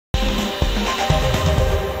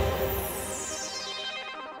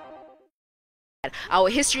Our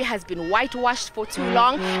history has been whitewashed for too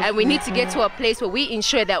long, and we need to get to a place where we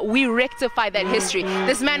ensure that we rectify that history.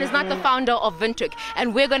 This man is not the founder of Windhoek,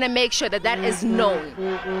 and we're going to make sure that that is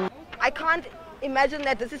known. I can't imagine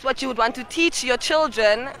that this is what you would want to teach your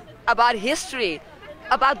children about history,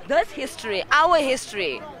 about this history, our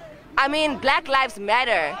history. I mean, Black Lives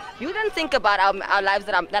Matter. You don't think about our lives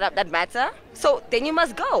that matter, so then you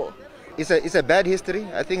must go. It's a bad history.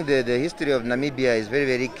 I think the history of Namibia is very,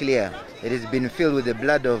 very clear. It has been filled with the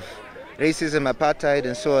blood of racism, apartheid,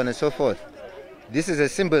 and so on and so forth. This is a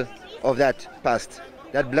symbol of that past,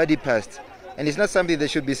 that bloody past, and it's not something that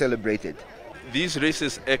should be celebrated. These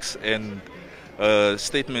racist acts and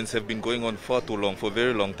statements have been going on far too long, for a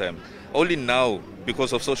very long time. Only now,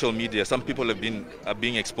 because of social media, some people are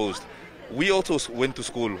being exposed. We also went to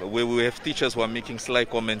school where we have teachers who are making sly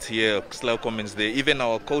comments here, sly comments there. Even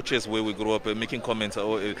our coaches where we grew up are making comments.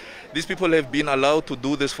 These people have been allowed to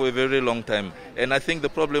do this for a very long time. And I think the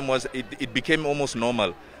problem was it became almost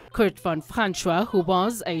normal. Curt von Francios, who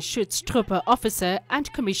was a Schutztruppe officer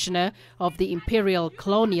and commissioner of the Imperial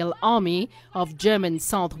Colonial Army of German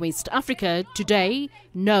Southwest Africa, today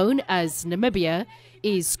known as Namibia,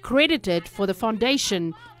 is credited for the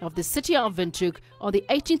foundation of the City of Windhoek on the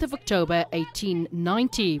 18th of October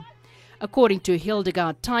 1890. According to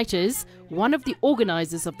Hildegard Titus, one of the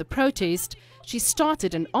organizers of the protest, she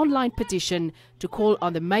started an online petition to call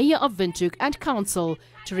on the mayor of Windhoek and council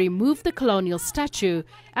to remove the colonial statue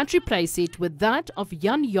and replace it with that of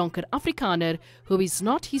Jan Jonker Afrikaner, who is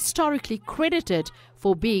not historically credited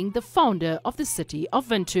for being the founder of the City of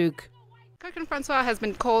Windhoek. Curt von Francios has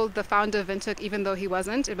been called the founder of Windhoek, even though he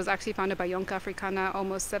wasn't. It was actually founded by Jonker Afrikaner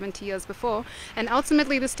almost 70 years before. And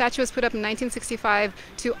ultimately, the statue was put up in 1965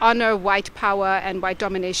 to honor white power and white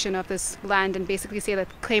domination of this land, and basically say that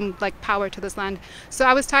claim like power to this land. So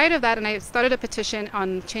I was tired of that, and I started a petition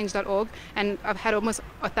on change.org, and I've had almost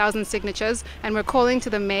 1,000 signatures. And we're calling to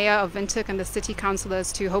the mayor of Windhoek and the city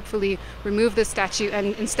councillors to hopefully remove this statue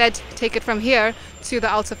and instead take it from here to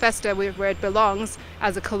the Alta Festa, where it belongs,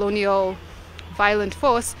 as a colonial violent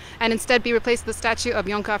force, and instead be replaced with the statue of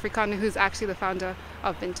Jonker Afrikaner, who's actually the founder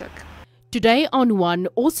of Windhoek. Today on One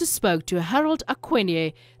also spoke to Harold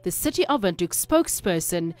Akwenye, the City of Windhoek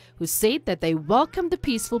spokesperson, who said that they welcome the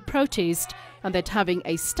peaceful protest and that having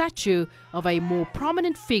a statue of a more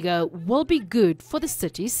prominent figure will be good for the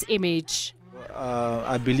city's image.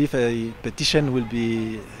 I believe a petition will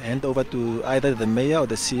be handed over to either the mayor or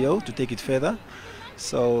the CEO to take it further.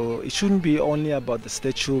 So it shouldn't be only about the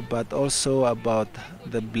statue, but also about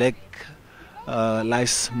the Black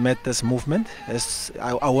Lives Matters movement. As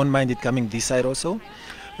I won't mind it coming this side also,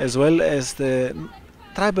 as well as the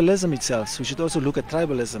tribalism itself. We should also look at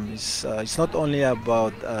tribalism. It's not only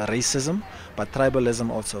about racism, but tribalism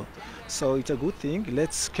also. So it's a good thing.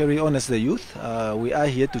 Let's carry on as the youth. We are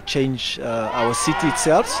here to change our city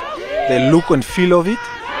itself, the look and feel of it.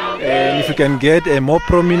 And if we can get a more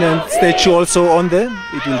prominent statue also on there,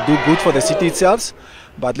 it will do good for the city itself.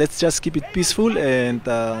 But let's just keep it peaceful, and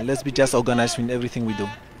let's be just organized in everything we do.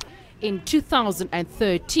 In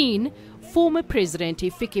 2013, former President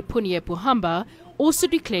Hifikepunye Pohamba also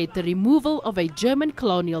declared the removal of a German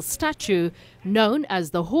colonial statue known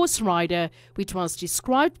as the Horse Rider, which was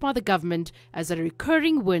described by the government as a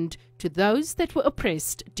recurring wound to those that were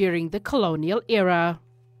oppressed during the colonial era.